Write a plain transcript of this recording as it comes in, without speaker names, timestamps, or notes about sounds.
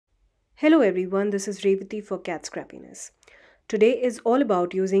Hello everyone, this is Revati for Cat Scrappiness. Today is all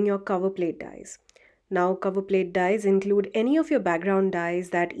about using your cover plate dies. Now cover plate dies include any of your background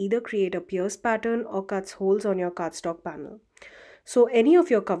dies that either create a pierced pattern or cuts holes on your cardstock panel. So any of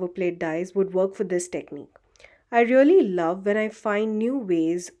your cover plate dies would work for this technique. I really love when I find new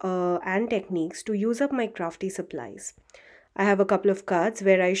ways and techniques to use up my crafty supplies. I have a couple of cards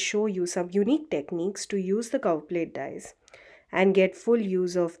where I show you some unique techniques to use the cover plate dies and get full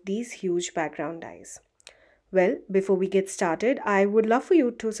use of these huge background dies. Well, before we get started, I would love for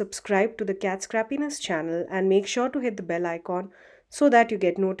you to subscribe to the Cat Scrappiness channel and make sure to hit the bell icon so that you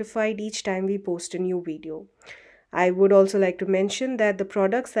get notified each time we post a new video. I would also like to mention that the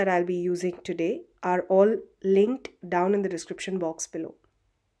products that I'll be using today are all linked down in the description box below.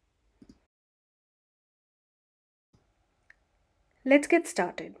 Let's get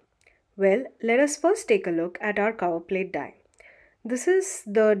started. Well, let us first take a look at our cover plate die. This is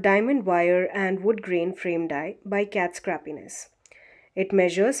the diamond wire and wood grain frame die by Cat Scrappiness. It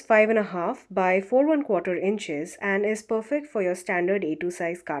measures 5.5 by 4 1/4 inches and is perfect for your standard A2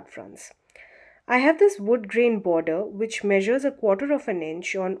 size card fronts. I have this wood grain border which measures 1/4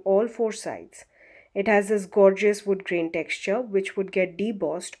 inch on all 4 sides. It has this gorgeous wood grain texture which would get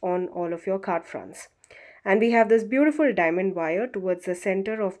debossed on all of your card fronts. And we have this beautiful diamond wire towards the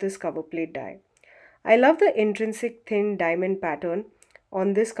center of this cover plate die. I love the intrinsic thin diamond pattern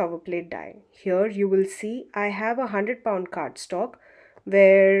on this cover plate die. Here you will see I have a 100-pound cardstock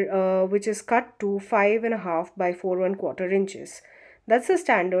which is cut to 5.5 by 4 1/4 inches. That's the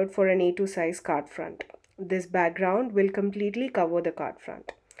standard for an A2 size card front. This background will completely cover the card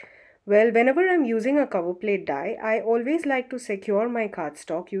front. Well, whenever I'm using a cover plate die, I always like to secure my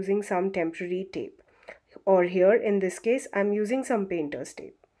cardstock using some temporary tape. Or here in this case, I'm using some painter's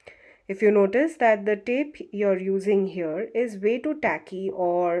tape. If you notice that the tape you're using here is way too tacky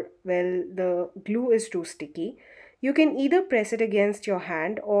or, well, the glue is too sticky, you can either press it against your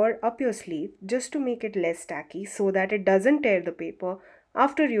hand or up your sleeve just to make it less tacky so that it doesn't tear the paper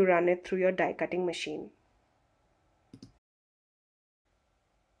after you run it through your die cutting machine.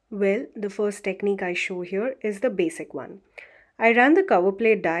 Well, the first technique I show here is the basic one. I ran the cover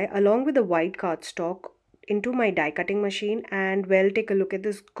plate die along with the white cardstock into my die cutting machine and, well, take a look at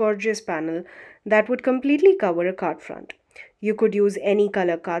this gorgeous panel that would completely cover a card front. You could use any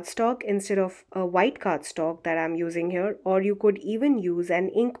color cardstock instead of a white cardstock that I'm using here, or you could even use an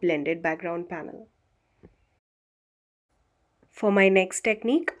ink blended background panel. For my next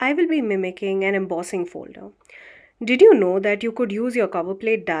technique, I will be mimicking an embossing folder. Did you know that you could use your cover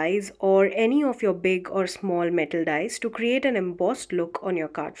plate dies or any of your big or small metal dies to create an embossed look on your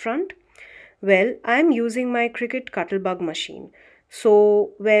card front? Well, I'm using my Cricut Cuttlebug machine.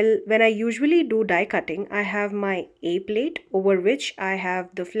 So, well, when I usually do die cutting, I have my A plate over which I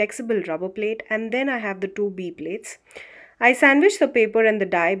have the flexible rubber plate and then I have the 2 B plates. I sandwich the paper and the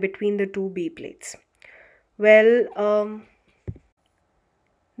die between the 2 B plates. Well,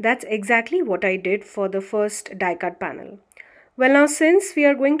 that's exactly what I did for the first die cut panel. Well, now since we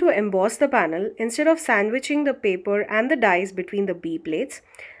are going to emboss the panel, instead of sandwiching the paper and the dies between the B plates,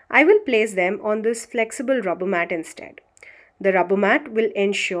 I will place them on this flexible rubber mat instead. The rubber mat will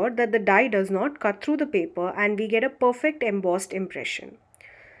ensure that the die does not cut through the paper and we get a perfect embossed impression.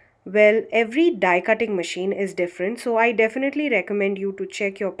 Well, every die cutting machine is different, so I definitely recommend you to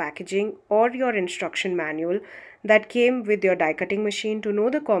check your packaging or your instruction manual that came with your die cutting machine to know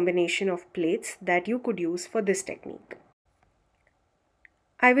the combination of plates that you could use for this technique.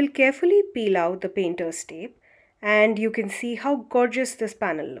 I will carefully peel out the painter's tape and you can see how gorgeous this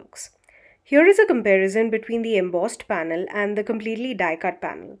panel looks. Here is a comparison between the embossed panel and the completely die cut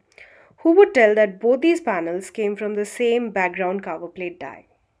panel. Who would tell that both these panels came from the same background cover plate die?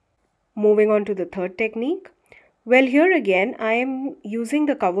 Moving on to the third technique. Well, here again I am using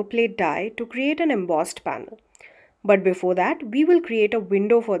the cover plate die to create an embossed panel. But before that, we will create a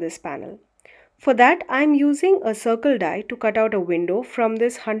window for this panel. For that, I am using a circle die to cut out a window from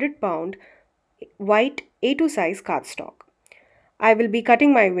this 100-pound white A2 size cardstock. I will be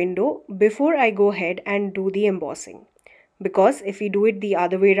cutting my window before I go ahead and do the embossing. Because if we do it the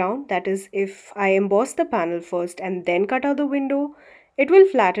other way around, that is, if I emboss the panel first and then cut out the window, it will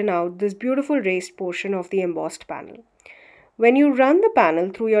flatten out this beautiful raised portion of the embossed panel. When you run the panel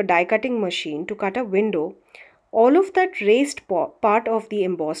through your die cutting machine to cut a window, all of that raised part of the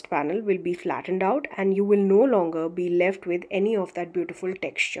embossed panel will be flattened out and you will no longer be left with any of that beautiful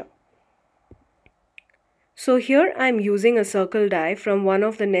texture. So here I am using a circle die from one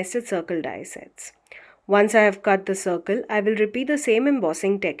of the nested circle die sets. Once I have cut the circle, I will repeat the same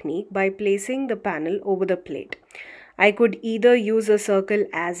embossing technique by placing the panel over the plate. I could either use a circle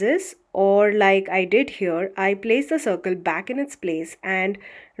as is, or like I did here, I placed the circle back in its place and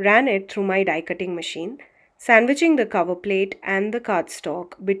ran it through my die cutting machine, sandwiching the cover plate and the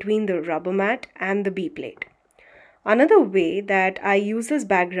cardstock between the rubber mat and the B plate. Another way that I use this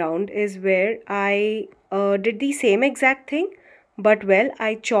background is where I did the same exact thing, but well,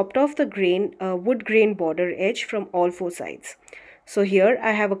 I chopped off the wood grain border edge from all four sides. So here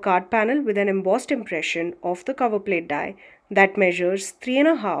I have a card panel with an embossed impression of the cover plate die that measures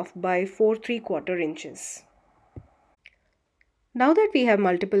 3.5 by 4 3/4 inches. Now that we have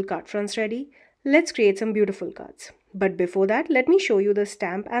multiple card fronts ready, let's create some beautiful cards. But before that, let me show you the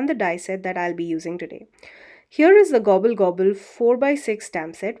stamp and the die set that I'll be using today. Here is the Gobble 4x6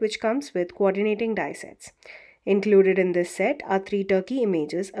 stamp set, which comes with coordinating die sets. Included in this set are 3 turkey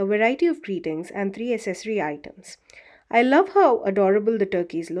images, a variety of greetings, and 3 accessory items. I love how adorable the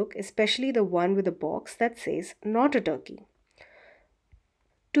turkeys look, especially the one with a box that says "not a turkey."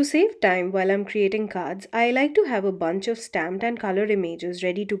 To save time while I'm creating cards, I like to have a bunch of stamped and colored images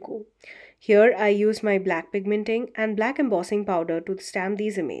ready to go. Here I use my black pigmenting and black embossing powder to stamp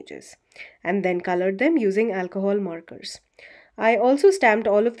these images, and then colored them using alcohol markers. I also stamped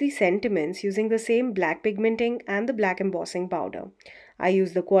all of these sentiments using the same black pigmenting and the black embossing powder. I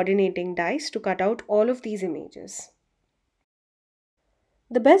used the coordinating dies to cut out all of these images.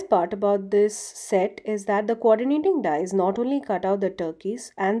 The best part about this set is that the coordinating dies not only cut out the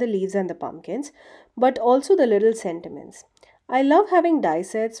turkeys and the leaves and the pumpkins, but also the little sentiments. I love having die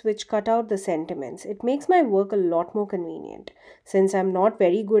sets which cut out the sentiments. It makes my work a lot more convenient. Since I'm not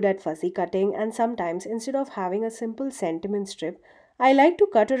very good at fuzzy cutting, and sometimes instead of having a simple sentiment strip, I like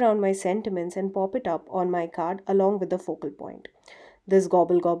to cut around my sentiments and pop it up on my card along with the focal point. This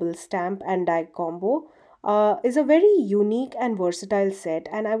Gobble stamp and die combo is a very unique and versatile set,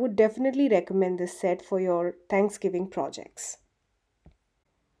 and I would definitely recommend this set for your Thanksgiving projects.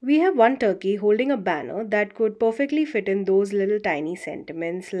 We have one turkey holding a banner that could perfectly fit in those little tiny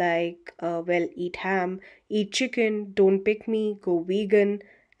sentiments like, well, eat ham, eat chicken, don't pick me, go vegan,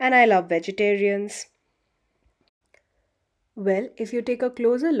 and I love vegetarians. Well, if you take a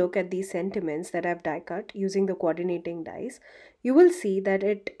closer look at these sentiments that I've die cut using the coordinating dies, you will see that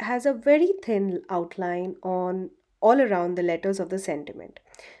it has a very thin outline on all around the letters of the sentiment.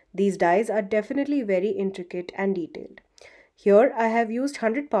 These dies are definitely very intricate and detailed. Here I have used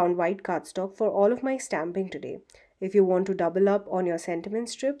 100-pound white cardstock for all of my stamping today. If you want to double up on your sentiment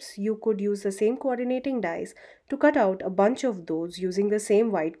strips, you could use the same coordinating dies to cut out a bunch of those using the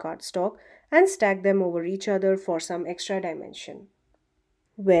same white cardstock and stack them over each other for some extra dimension.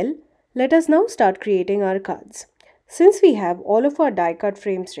 Well, let us now start creating our cards. Since we have all of our die cut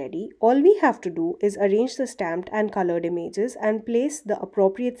frames ready, all we have to do is arrange the stamped and colored images and place the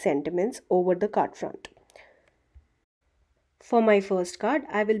appropriate sentiments over the card front. For my first card,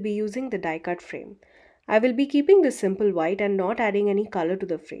 I will be using the die cut frame. I will be keeping this simple white and not adding any color to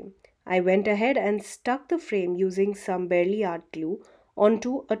the frame. I went ahead and stuck the frame using some barely art glue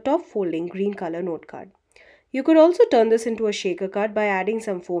onto a top folding green color note card. You could also turn this into a shaker card by adding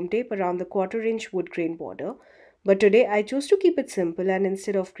some foam tape around the 1/4 inch wood grain border. But today I chose to keep it simple, and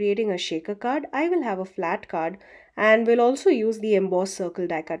instead of creating a shaker card, I will have a flat card and will also use the embossed circle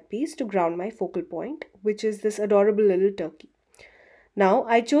die cut piece to ground my focal point, which is this adorable little turkey. Now,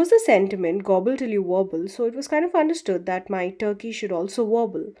 I chose the sentiment "gobble till you wobble," so it was kind of understood that my turkey should also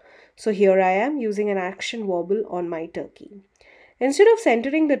wobble. So here I am using an action wobble on my turkey. Instead of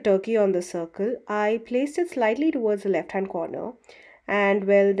centering the turkey on the circle, I placed it slightly towards the left hand corner, and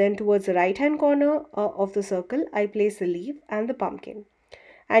well, then towards the right hand corner of the circle, I placed the leaf and the pumpkin.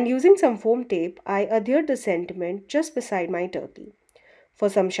 And using some foam tape, I adhered the sentiment just beside my turkey. For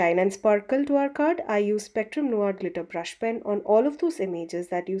some shine and sparkle to our card, I used Spectrum Noir glitter brush pen on all of those images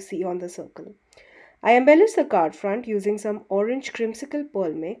that you see on the circle. I embellished the card front using some orange Creamsicle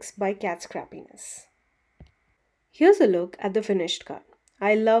pearl mix by Cat Scrappiness. Here's a look at the finished card.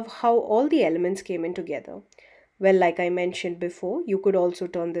 I love how all the elements came in together. Well, like I mentioned before, you could also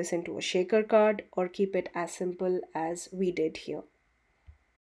turn this into a shaker card or keep it as simple as we did here.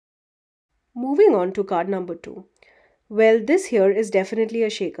 Moving on to card number 2. Well, this here is definitely a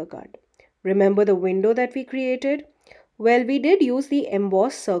shaker card. Remember the window that we created? Well, we did use the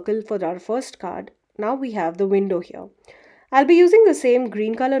embossed circle for our first card. Now we have the window here. I'll be using the same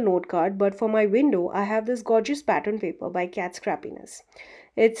green color note card, but for my window, I have this gorgeous pattern paper by Cat Scrappiness.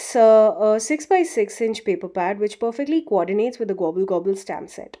 It's a 6x6 inch paper pad which perfectly coordinates with the Gobble stamp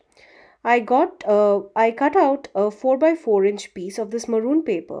set. I cut out a 4x4 inch piece of this maroon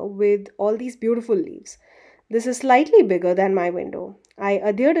paper with all these beautiful leaves. This is slightly bigger than my window. I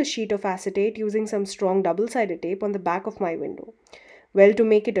adhered a sheet of acetate using some strong double-sided tape on the back of my window. Well, to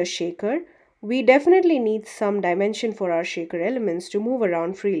make it a shaker, we definitely need some dimension for our shaker elements to move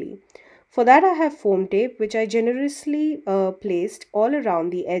around freely. For that, I have foam tape, which I generously placed all around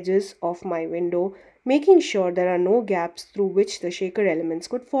the edges of my window, making sure there are no gaps through which the shaker elements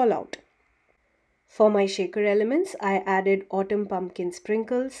could fall out. For my shaker elements, I added autumn pumpkin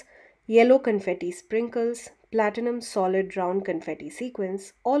sprinkles, yellow confetti sprinkles, platinum solid round confetti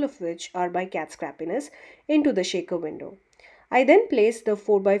sequins, all of which are by Cat Scrappiness, into the shaker window. I then placed the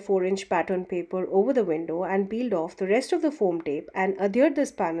 4x4 inch pattern paper over the window and peeled off the rest of the foam tape and adhered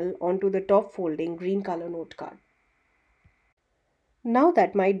this panel onto the top folding green color note card. Now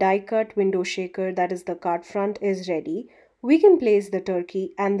that my die cut window shaker, that is the card front, is ready, we can place the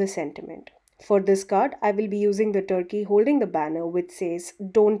turkey and the sentiment. For this card, I will be using the turkey holding the banner which says,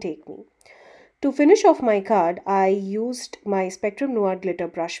 "Don't take me." To finish off my card, I used my Spectrum Noir glitter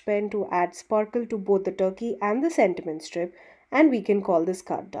brush pen to add sparkle to both the turkey and the sentiment strip, and we can call this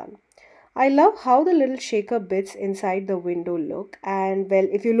card done. I love how the little shaker bits inside the window look, and well,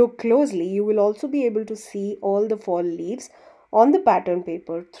 if you look closely, you will also be able to see all the fall leaves on the pattern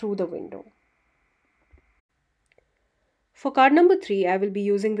paper through the window. For card number 3, I will be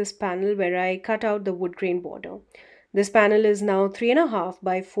using this panel where I cut out the wood grain border. This panel is now 3.5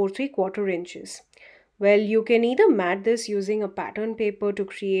 by 4 3/4 inches. Well, you can either mat this using a pattern paper to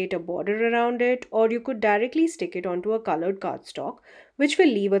create a border around it, or you could directly stick it onto a colored cardstock, which will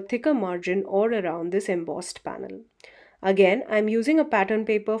leave a thicker margin all around this embossed panel. Again, I'm using a pattern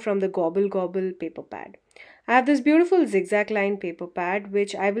paper from the Gobble paper pad. I have this beautiful zigzag line paper pad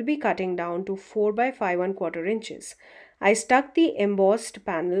which I will be cutting down to 4 by 5 1/4 inches. I stuck the embossed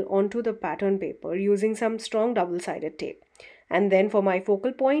panel onto the pattern paper using some strong double-sided tape. And then for my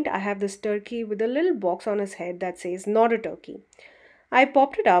focal point, I have this turkey with a little box on his head that says "Not a turkey." I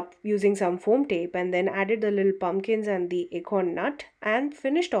popped it up using some foam tape and then added the little pumpkins and the acorn nut and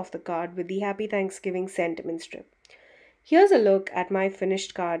finished off the card with the Happy Thanksgiving sentiment strip. Here's a look at my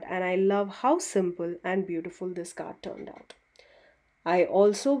finished card, and I love how simple and beautiful this card turned out. I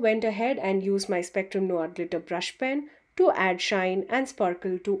also went ahead and used my Spectrum Noir glitter brush pen to add shine and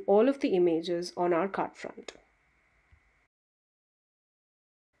sparkle to all of the images on our card front.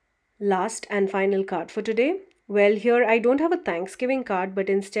 Last and final card for today. Well, here I don't have a Thanksgiving card, but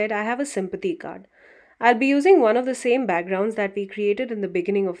instead I have a sympathy card. I'll be using one of the same backgrounds that we created in the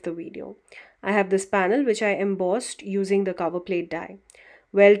beginning of the video. I have this panel which I embossed using the cover plate die.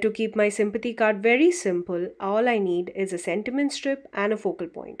 Well, to keep my sympathy card very simple, all I need is a sentiment strip and a focal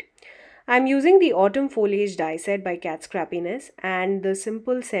point. I'm using the Autumn Foliage die set by Cat Scrappiness and the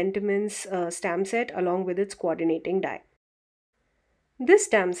Simple Sentiments stamp set along with its coordinating die. This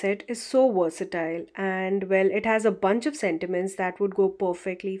stamp set is so versatile and well, it has a bunch of sentiments that would go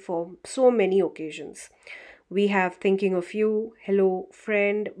perfectly for so many occasions. We have thinking of you, hello,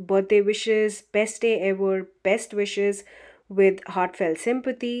 friend, birthday wishes, best day ever, best wishes with heartfelt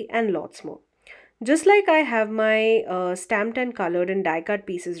sympathy and lots more. Just like I have my stamped and colored and die cut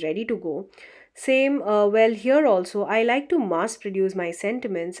pieces ready to go, same, well, here also I like to mass produce my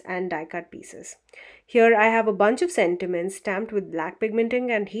sentiments and die cut pieces. Here I have a bunch of sentiments stamped with black pigmenting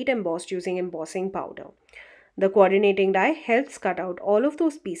and heat embossed using embossing powder. The coordinating die helps cut out all of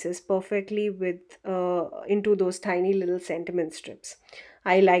those pieces perfectly into those tiny little sentiment strips.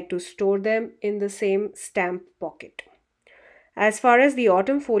 I like to store them in the same stamp pocket. As far as the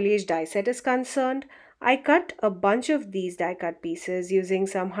autumn foliage die set is concerned, I cut a bunch of these die cut pieces using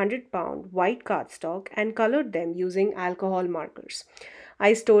some 100-pound white cardstock and colored them using alcohol markers.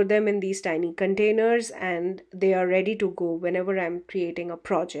 I store them in these tiny containers and they are ready to go whenever I'm creating a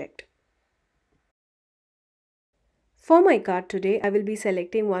project. For my card today, I will be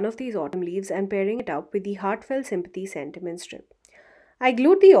selecting one of these autumn leaves and pairing it up with the Heartfelt Sympathy sentiment strip. I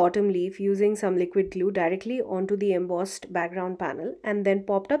glued the autumn leaf using some liquid glue directly onto the embossed background panel and then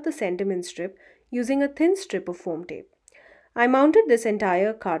popped up the sentiment strip using a thin strip of foam tape. I mounted this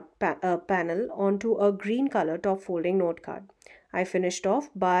entire card panel onto a green color top folding note card. I finished off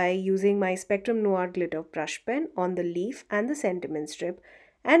by using my Spectrum Noir glitter brush pen on the leaf and the sentiment strip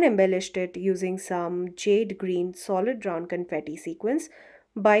and embellished it using some jade green solid round confetti sequins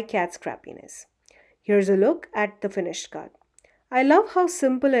by Cat Scrappiness. Here's a look at the finished card. I love how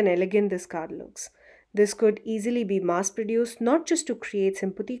simple and elegant this card looks. This could easily be mass-produced not just to create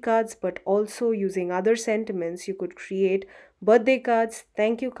sympathy cards but also using other sentiments you could create birthday cards,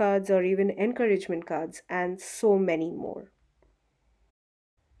 thank you cards or even encouragement cards and so many more.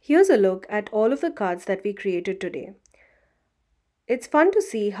 Here's a look at all of the cards that we created today. It's fun to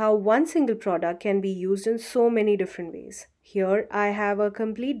see how one single product can be used in so many different ways. Here I have a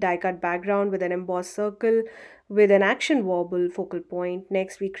complete die cut background with an embossed circle with an action wobble focal point.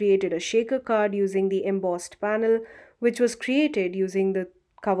 Next we created a shaker card using the embossed panel which was created using the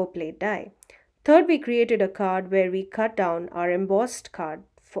cover plate die. Third, we created a card where we cut down our embossed card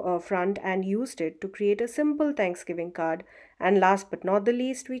front and used it to create a simple Thanksgiving card. And last but not the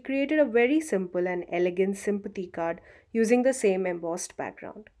least, we created a very simple and elegant sympathy card using the same embossed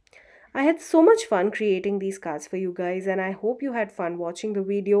background. I had so much fun creating these cards for you guys, and I hope you had fun watching the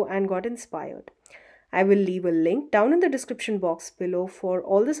video and got inspired. I will leave a link down in the description box below for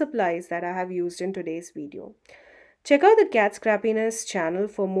all the supplies that I have used in today's video. Check out the Cat Scrappiness channel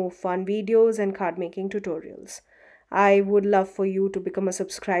for more fun videos and card making tutorials. I would love for you to become a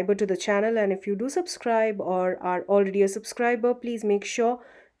subscriber to the channel, and if you do subscribe or are already a subscriber, please make sure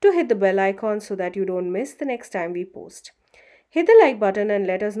to hit the bell icon so that you don't miss the next time we post. Hit the like button and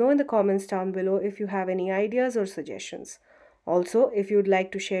let us know in the comments down below if you have any ideas or suggestions. Also, if you'd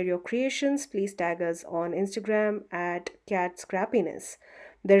like to share your creations, please tag us on Instagram at Cat Scrappiness.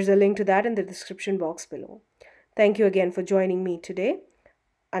 There's a link to that in the description box below. Thank you again for joining me today.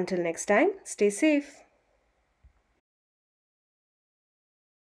 Until next time, stay safe.